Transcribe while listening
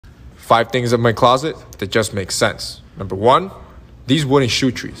5 things in my closet that just make sense. Number 1, these wooden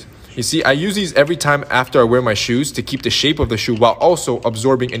shoe trees. You see, I use these every time after I wear my shoes to keep the shape of the shoe while also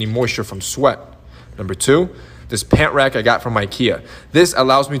absorbing any moisture from sweat. Number 2, this pant rack I got from IKEA. This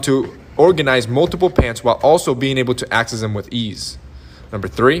allows me to organize multiple pants while also being able to access them with ease. Number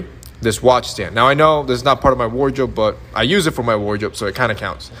 3, this watch stand. Now I know this is not part of my wardrobe, but I use it for my wardrobe, so it kind of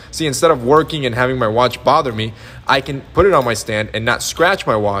counts. See, instead of working and having my watch bother me, I can put it on my stand and not scratch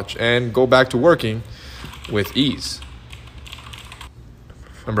my watch and go back to working with ease.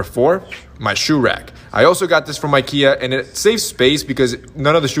 Number 4, my shoe rack. I also got this from IKEA, and it saves space because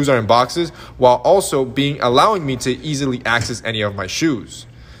none of the shoes are in boxes, while also allowing me to easily access any of my shoes.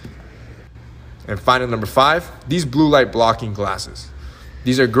 And finally, number 5, these blue light blocking glasses.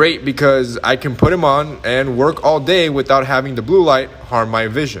 These are great because I can put them on and work all day without having the blue light harm my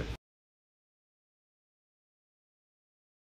vision.